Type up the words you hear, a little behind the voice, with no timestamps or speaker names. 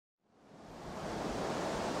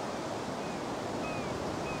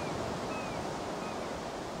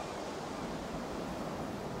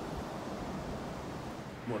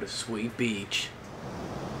What a sweet beach.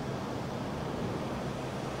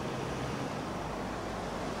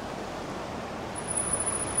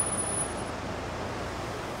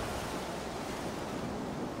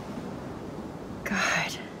 God,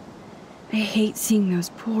 I hate seeing those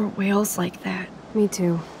poor whales like that. Me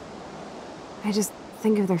too. I just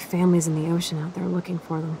think of their families in the ocean out there looking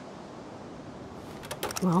for them.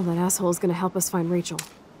 Well, that asshole's gonna help us find Rachel.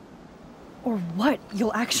 Or what?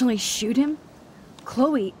 You'll actually shoot him?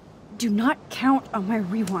 Chloe, do not count on my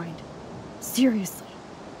rewind. Seriously.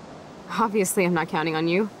 Obviously, I'm not counting on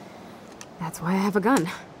you. That's why I have a gun.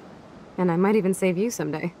 And I might even save you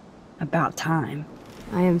someday. About time.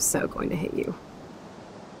 I am so going to hit you.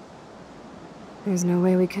 There's no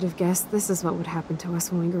way we could have guessed this is what would happen to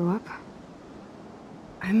us when we grew up.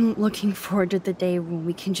 I'm looking forward to the day when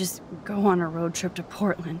we can just go on a road trip to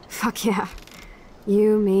Portland. Fuck yeah.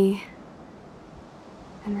 You, me,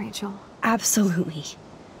 and Rachel. Absolutely.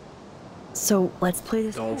 So let's play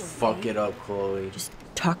this. Don't fuck it up, Chloe. Just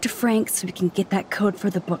talk to Frank so we can get that code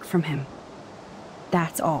for the book from him.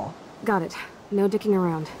 That's all. Got it. No dicking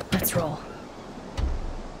around. Let's roll.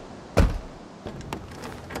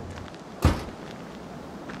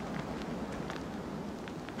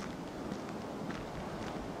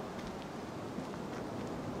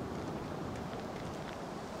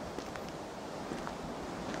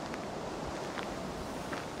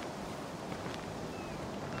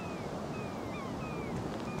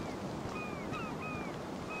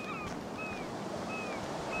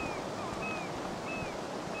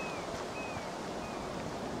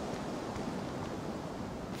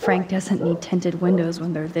 Frank doesn't need tinted windows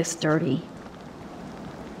when they're this dirty.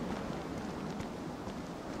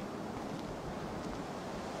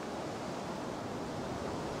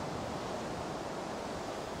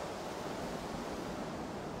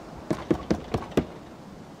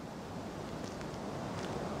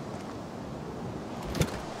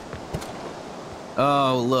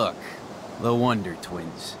 Oh, look. The Wonder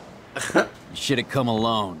Twins. You should have come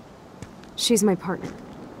alone. She's my partner.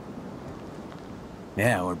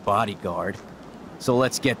 Yeah, or bodyguard. So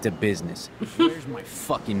let's get to business. Where's my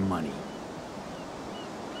fucking money?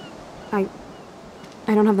 I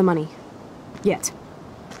don't have the money. Yet.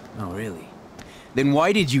 Oh, really? Then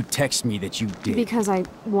why did you text me that you did? Because I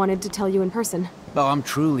wanted to tell you in person. Oh, I'm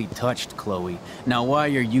truly touched, Chloe. Now why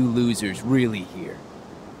are you losers really here?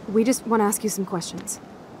 We just want to ask you some questions.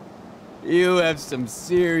 You have some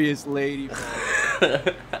serious lady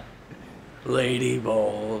balls. Lady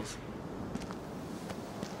balls.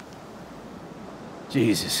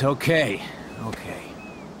 Jesus, okay.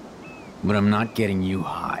 But I'm not getting you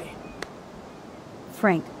high.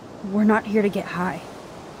 Frank, we're not here to get high.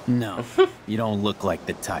 No, you don't look like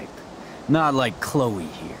the type. Not like Chloe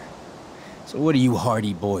here. So what do you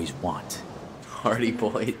hardy boys want? Hardy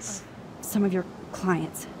boys. Some of your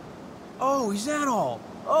clients. Oh, is that all?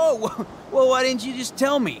 Oh, well, why didn't you just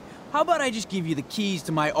tell me? How about I just give you the keys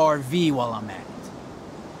to my RV while I'm at it?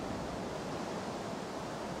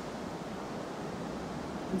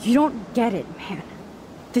 You don't get it, man.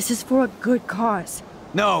 This is for a good cause.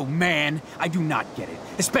 No, man, I do not get it.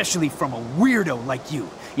 Especially from a weirdo like you.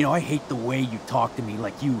 You know, I hate the way you talk to me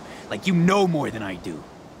like you know more than I do.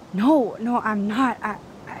 No, I'm not.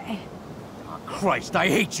 Oh, Christ, I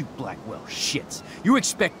hate you Blackwell shits. You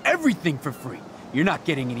expect everything for free. You're not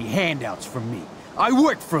getting any handouts from me. I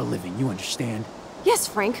work for a living, you understand? Yes,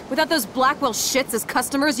 Frank. Without those Blackwell shits as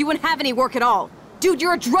customers, you wouldn't have any work at all. Dude,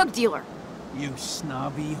 you're a drug dealer. You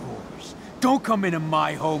snobby whores. Don't come into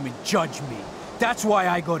my home and judge me. That's why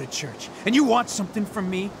I go to church. And you want something from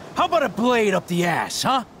me? How about a blade up the ass,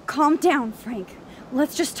 huh? Calm down, Frank.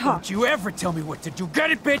 Let's just talk. Don't you ever tell me what to do.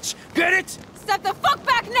 Get it, bitch? Get it? Step the fuck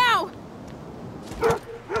back now!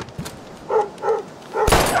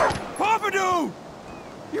 Papadoo!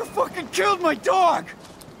 You fucking killed my dog!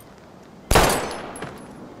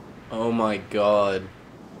 Oh my god.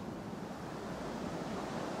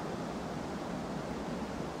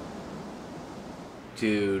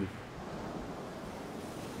 Dude.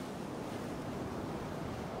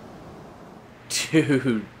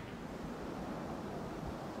 Dude.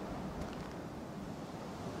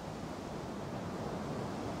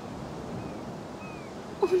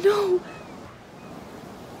 Oh no!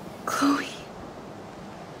 Chloe.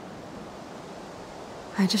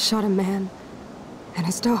 I just shot a man and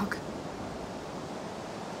his dog.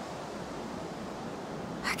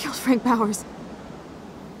 I killed Frank Powers.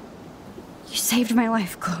 You saved my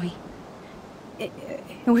life, Chloe. It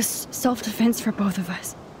was self-defense for both of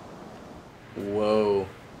us. Whoa.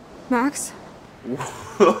 Max?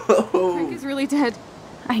 Whoa. Frank is really dead.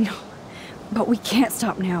 I know, but we can't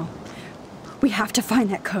stop now. We have to find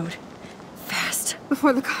that code. Fast.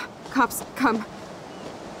 Before the cops come.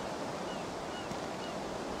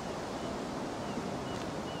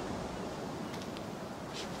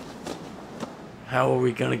 How are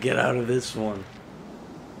we gonna get out of this one?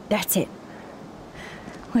 That's it.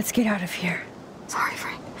 Let's get out of here. Sorry,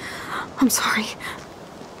 Frank. I'm sorry.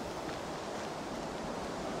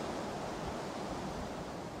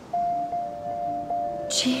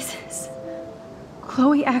 Jesus.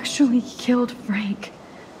 Chloe actually killed Frank.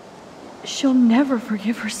 She'll never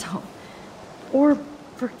forgive herself. Or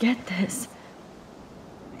forget this.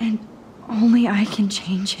 And only I can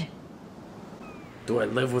change it. Do I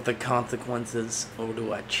live with the consequences, or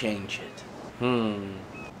do I change it?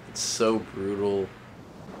 It's so brutal.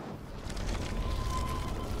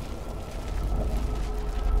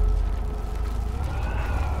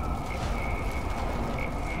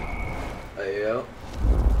 Yeah.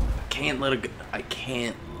 I can't let her go. I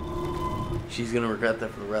can't. She's gonna regret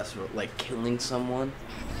that for the rest of her, like killing someone.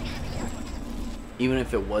 Even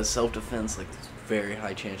if it was self-defense, like there's a very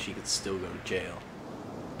high chance she could still go to jail.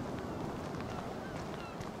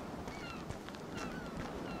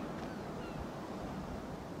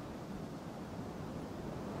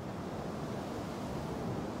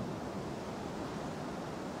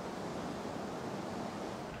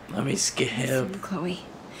 Let me skip. Listen, Chloe,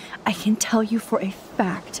 I can tell you for a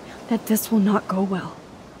fact that this will not go well.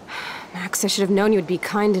 Max, I should have known you would be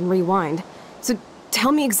kind and rewind. So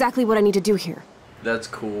tell me exactly what I need to do here. That's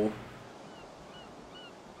cool.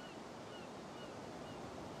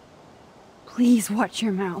 Please watch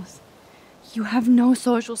your mouth. You have no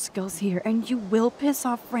social skills here, and you will piss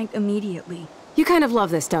off Frank immediately. You kind of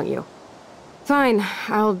love this, don't you? Fine,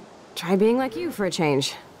 I'll try being like you for a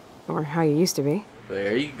change. Or how you used to be.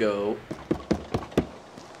 There you go.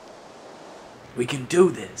 We can do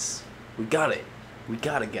this. We got it. We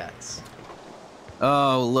got it, guys.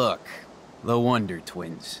 Oh, look. The Wonder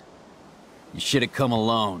Twins. You should have come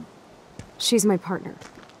alone. She's my partner.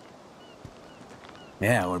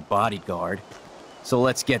 Yeah, or bodyguard. So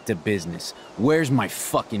let's get to business. Where's my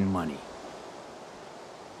fucking money?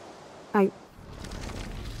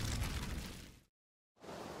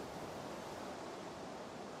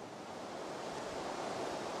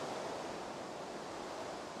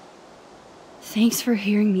 Thanks for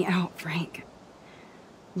hearing me out, Frank.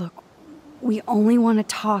 Look, we only want to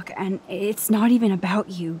talk, and it's not even about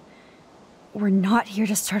you. We're not here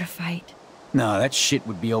to start a fight. No, that shit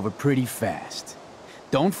would be over pretty fast.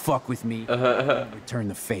 Don't fuck with me. Return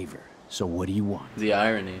the favor. So what do you want? The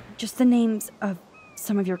irony. Just the names of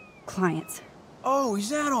some of your clients. Oh, is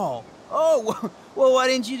that all? Oh, well, why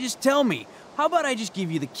didn't you just tell me? How about I just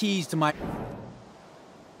give you the keys to my...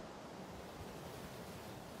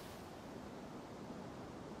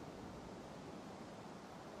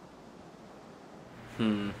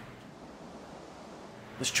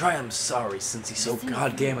 Let's try I'm sorry since he's so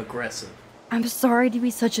goddamn aggressive. I'm sorry to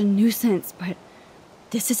be such a nuisance, but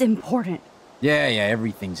this is important. Yeah,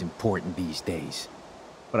 everything's important these days.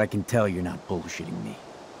 But I can tell you're not bullshitting me.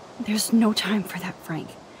 There's no time for that, Frank.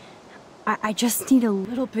 I just need a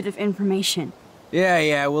little bit of information.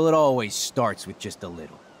 Yeah, well, it always starts with just a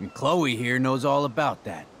little. And Chloe here knows all about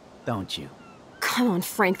that, don't you? Come on,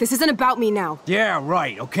 Frank, this isn't about me now. Yeah,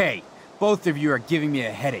 right, okay. Both of you are giving me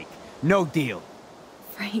a headache. No deal.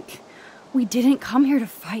 Frank, we didn't come here to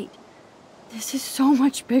fight. This is so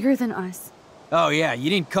much bigger than us. Oh yeah,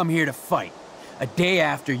 you didn't come here to fight. A day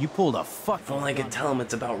after, you pulled a fuck... If only I could tell him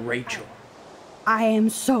it's about Rachel. I am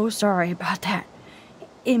so sorry about that.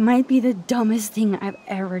 It might be the dumbest thing I've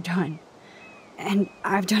ever done. And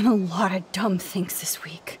I've done a lot of dumb things this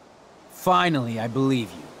week. Finally, I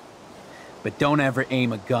believe you. But don't ever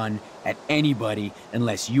aim a gun at anybody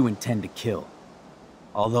unless you intend to kill.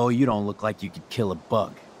 Although you don't look like you could kill a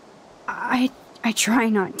bug. I try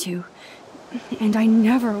not to. And I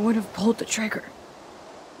never would have pulled the trigger.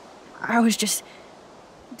 I was just...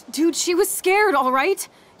 Dude, she was scared, all right?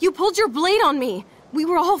 You pulled your blade on me. We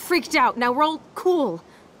were all freaked out. Now we're all cool.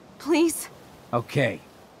 Please? Okay,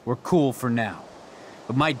 we're cool for now.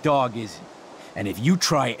 But my dog isn't. And if you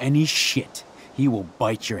try any shit, he will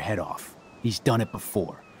bite your head off. He's done it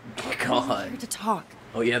before. Here God. to talk.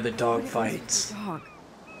 Oh yeah, the dog fights. Dog.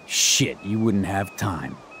 Shit, you wouldn't have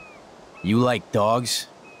time. You like dogs?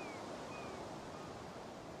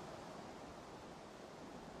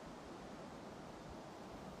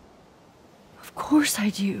 Of course I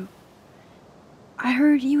do. I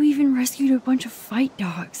heard you even rescued a bunch of fight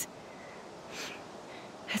dogs.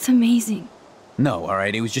 That's amazing. No,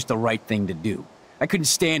 alright, it was just the right thing to do. I couldn't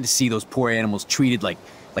stand to see those poor animals treated like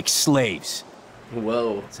slaves.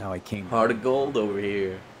 Whoa. That's how I came. Heart of gold over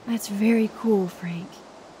here. That's very cool, Frank.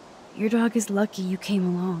 Your dog is lucky you came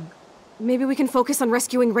along. Maybe we can focus on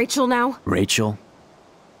rescuing Rachel now? Rachel?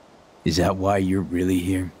 Is that why you're really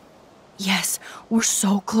here? Yes, we're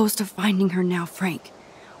so close to finding her now, Frank.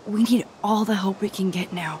 We need all the help we can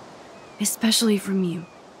get now, especially from you.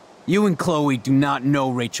 You and Chloe do not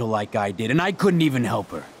know Rachel like I did, and I couldn't even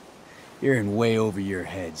help her. You're in way over your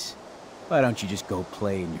heads. Why don't you just go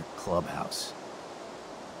play in your clubhouse?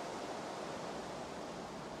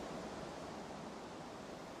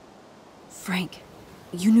 Frank,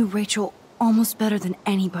 you knew Rachel almost better than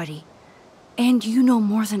anybody. And you know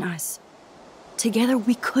more than us. Together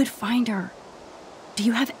we could find her. Do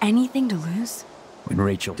you have anything to lose? When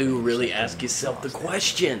Rachel... Dude, really ask yourself the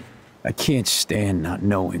question. I can't stand not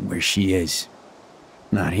knowing where she is.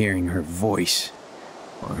 Not hearing her voice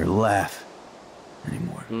or her laugh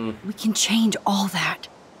anymore. We can change all that.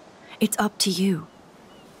 It's up to you.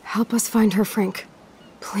 Help us find her, Frank.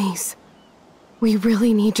 Please. We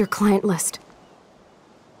really need your client list.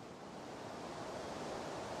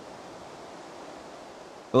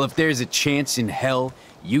 Well, if there's a chance in hell,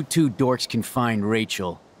 you two dorks can find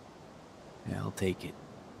Rachel. Yeah, I'll take it.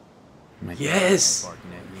 Yes!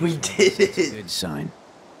 We did It's a it! good sign.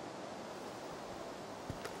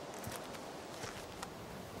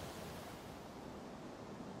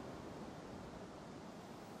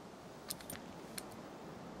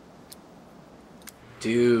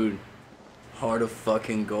 Dude, heart of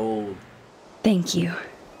fucking gold. Thank you.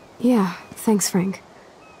 Yeah, thanks, Frank.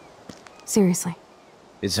 Seriously.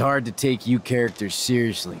 It's hard to take you characters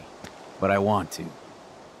seriously, but I want to.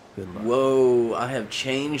 Good luck. Whoa, I have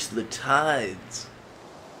changed the tides.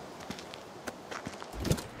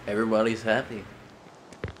 Everybody's happy.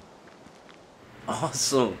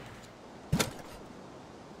 Awesome.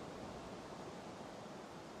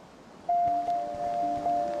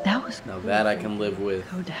 That was Now cool that I for can live with.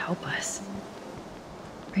 Code to help us.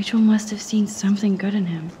 Rachel must have seen something good in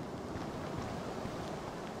him.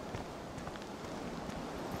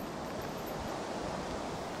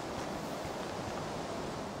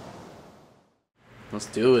 Let's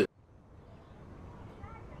do it.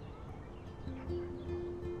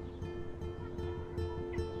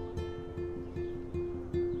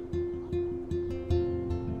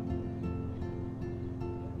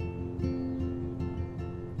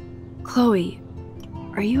 Chloe,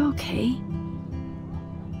 are you okay?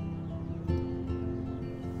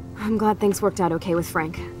 I'm glad things worked out okay with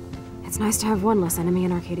Frank. It's nice to have one less enemy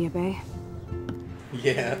in Arcadia Bay.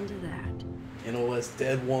 Yeah. Into that. In a less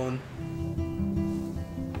dead one.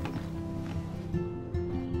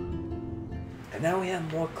 And now we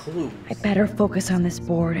have more clues. I better focus on this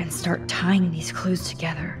board and start tying these clues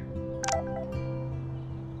together.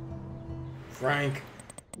 Frank.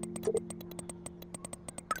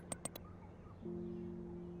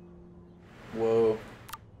 Whoa.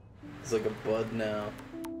 It's like a bud now.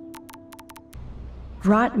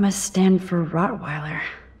 Rot must stand for Rottweiler.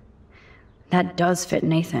 That does fit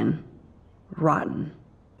Nathan. Rotten.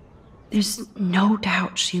 There's no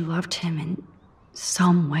doubt she loved him in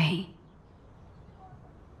some way.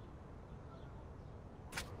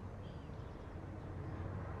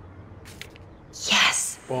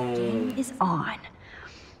 Yes! Boom. Game is on.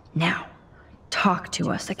 Now, talk to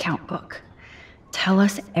us, account book. Tell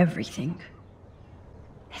us everything.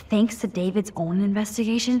 Thanks to David's own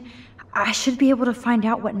investigation, I should be able to find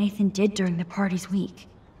out what Nathan did during the party's week.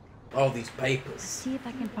 All these papers. See if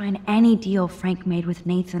I can find any deal Frank made with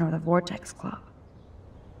Nathan or the Vortex Club.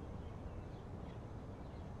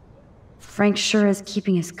 Frank sure is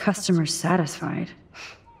keeping his customers satisfied.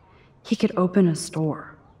 He could open a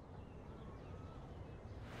store.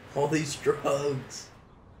 All these drugs.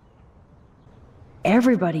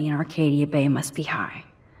 Everybody in Arcadia Bay must be high.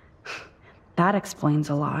 That explains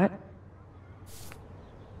a lot.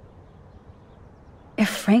 If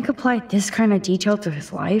Frank applied this kind of detail to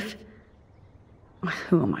his life,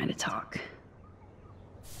 who am I to talk?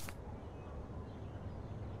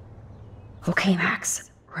 Okay,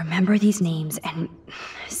 Max, remember these names and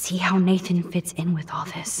see how Nathan fits in with all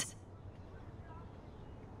this.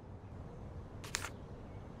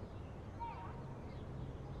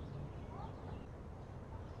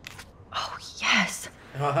 Oh, yes.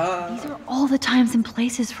 These are all the times and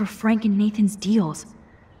places for Frank and Nathan's deals.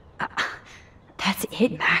 That's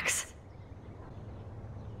it, Max.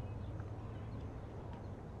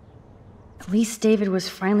 At least David was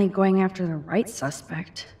finally going after the right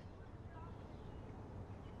suspect.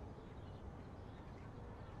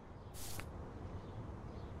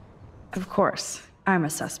 Of course, I'm a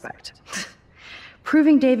suspect.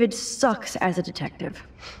 Proving David sucks as a detective.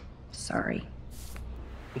 Sorry.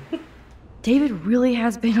 David really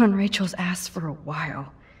has been on Rachel's ass for a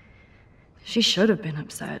while. She should have been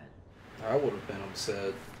upset. I would have been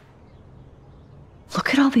upset.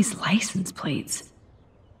 Look at all these license plates.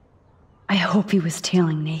 I hope he was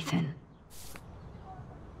tailing Nathan.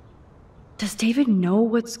 Does David know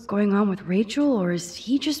what's going on with Rachel, or is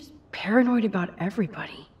he just paranoid about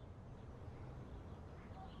everybody?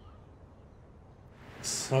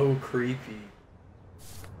 So creepy.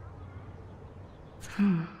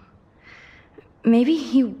 Maybe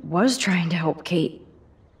he was trying to help Kate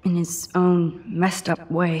in his own messed up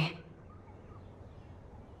way.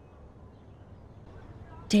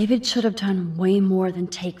 David should have done way more than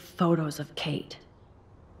take photos of Kate.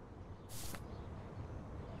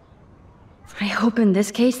 I hope in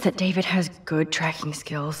this case that David has good tracking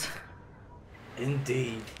skills.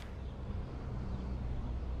 Indeed.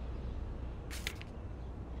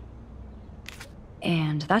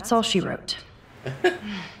 And that's all she wrote.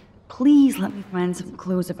 Please let me find some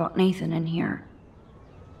clues about Nathan in here.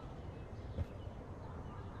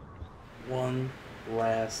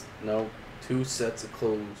 Two sets of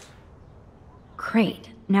clues. Great.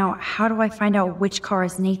 Now, how do I find out which car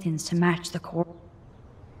is Nathan's to match the core?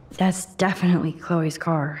 That's definitely Chloe's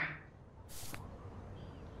car.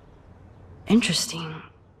 Interesting.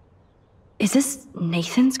 Is this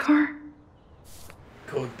Nathan's car?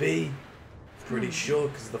 Could be. Pretty sure,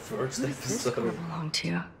 because the first Who does this car episode. belong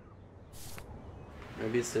to?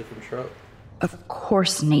 Maybe it's a different truck. Of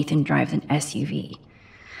course Nathan drives an SUV.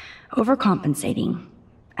 Overcompensating,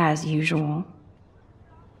 as usual.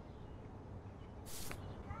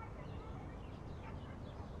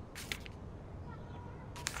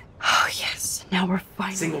 Oh yes, now we're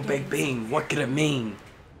finally... Single baked bean, what could it mean?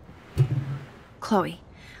 Chloe,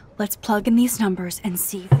 let's plug in these numbers and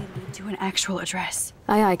see if they lead to an actual address.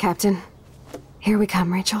 Aye, aye, Captain. Here we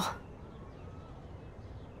come, Rachel.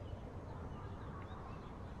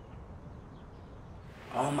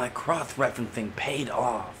 Oh, my cross-referencing thing paid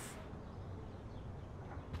off.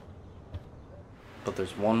 But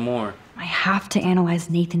there's one more. I have to analyze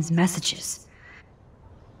Nathan's messages.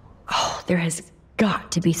 Oh, there has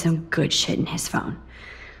got to be some good shit in his phone.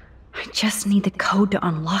 I just need the code to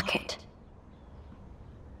unlock it.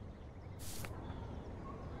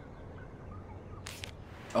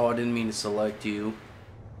 Oh, I didn't mean to select you.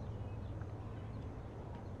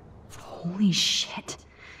 Holy shit.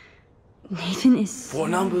 Nathan is 4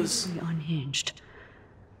 numbers. seriously unhinged.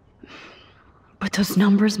 But those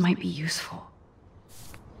numbers might be useful.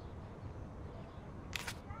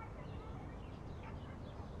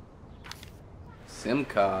 SIM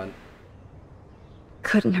card.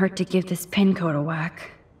 Couldn't hurt to give this pin code a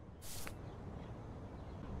whack.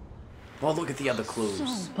 Well, look at the other clues.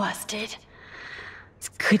 So busted. It's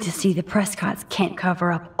good to see the Prescotts can't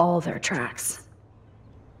cover up all their tracks.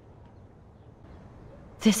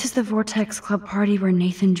 This is the Vortex Club party where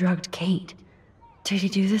Nathan drugged Kate. Did he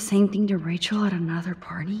do the same thing to Rachel at another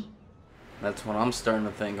party? That's what I'm starting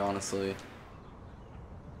to think, honestly.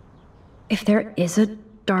 If there is a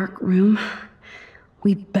dark room,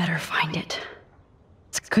 we better find it.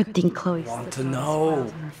 It's a good thing Chloe Want slipped to all these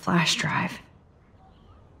know. files on her flash drive.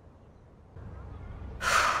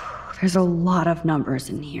 There's a lot of numbers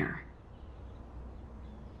in here.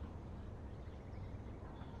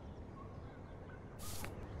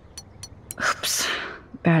 Oops,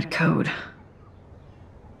 bad code.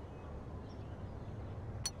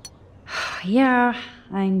 Yeah,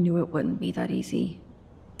 I knew it wouldn't be that easy.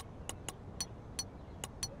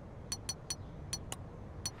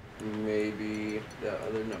 Maybe the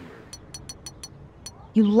other number.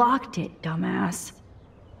 You locked it, dumbass.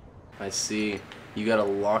 I see. You gotta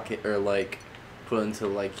lock it or like put into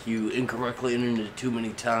like you incorrectly entered it too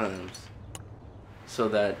many times. So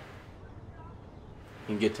that you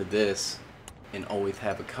can get to this and always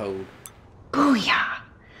have a code. Booyah!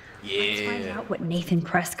 Let's find Yeah. out what Nathan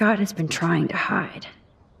Prescott has been trying to hide.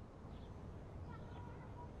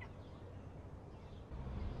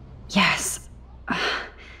 Yes.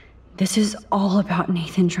 This is all about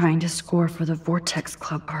Nathan trying to score for the Vortex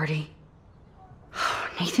Club party.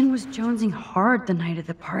 Nathan was jonesing hard the night of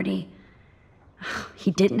the party.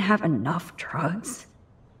 He didn't have enough drugs.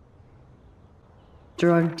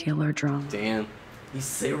 Drug dealer drama. Damn. He's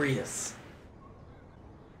serious.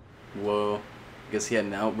 Whoa. Guess he had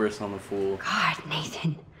an outburst on the fool. God,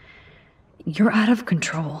 Nathan. You're out of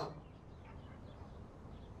control.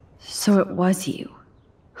 So it was you.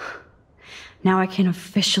 Now I can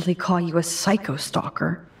officially call you a psycho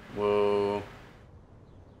stalker. Whoa.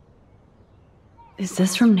 Is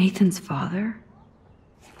this from Nathan's father?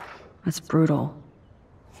 That's brutal.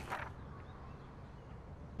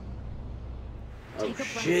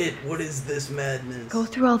 shit, what is this madness? Go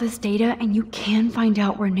through all this data and you can find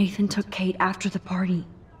out where Nathan took Kate after the party.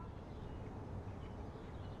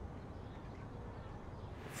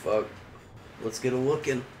 Fuck. Let's get a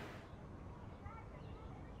looking.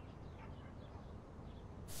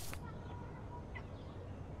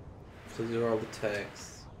 So these are all the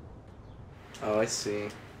texts. Oh, I see.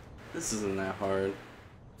 This isn't that hard.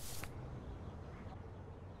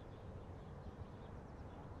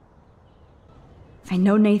 I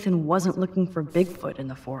know Nathan wasn't looking for Bigfoot in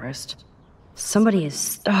the forest. Somebody is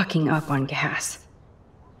stocking up on gas.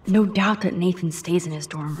 No doubt that Nathan stays in his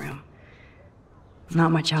dorm room.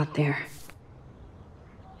 Not much out there.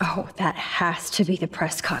 Oh, that has to be the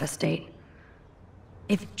Prescott estate.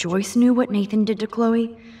 If Joyce knew what Nathan did to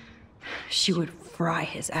Chloe, she would fry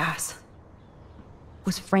his ass.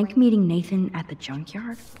 Was Frank meeting Nathan at the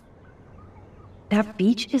junkyard? That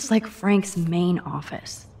beach is like Frank's main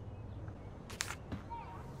office.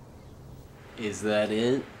 Is that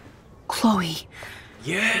it? Chloe.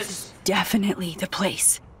 Yes! Definitely the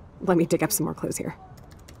place. Let me dig up some more clues here.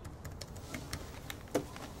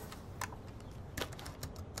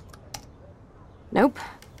 Nope.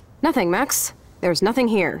 Nothing, Max. There's nothing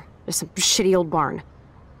here. Just some shitty old barn.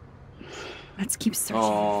 Let's keep searching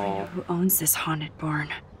and find out who owns this haunted barn.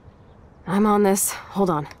 I'm on this.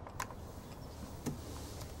 Hold on.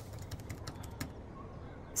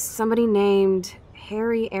 Somebody named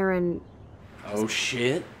Harry Aaron... Oh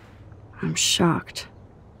shit. I'm shocked.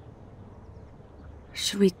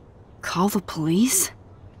 Should we call the police?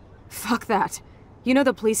 Fuck that. You know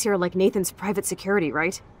the police here are like Nathan's private security,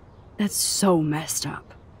 right? That's so messed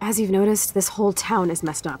up. As you've noticed, this whole town is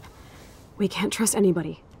messed up. We can't trust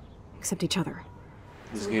anybody. Except each other.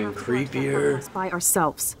 It's getting creepier. By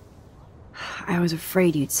ourselves. I was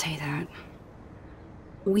afraid you'd say that.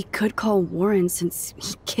 We could call Warren since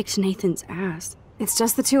he kicked Nathan's ass. It's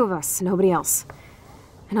just the two of us, nobody else.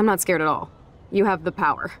 And I'm not scared at all. You have the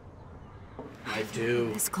power. I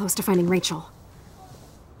do. This close to finding Rachel.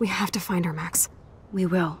 We have to find her, Max. We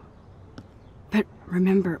will. But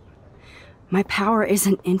remember, my power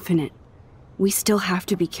isn't infinite. We still have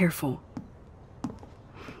to be careful.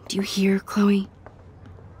 Do you hear, Chloe?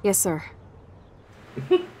 Yes, sir.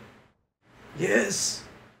 Yes!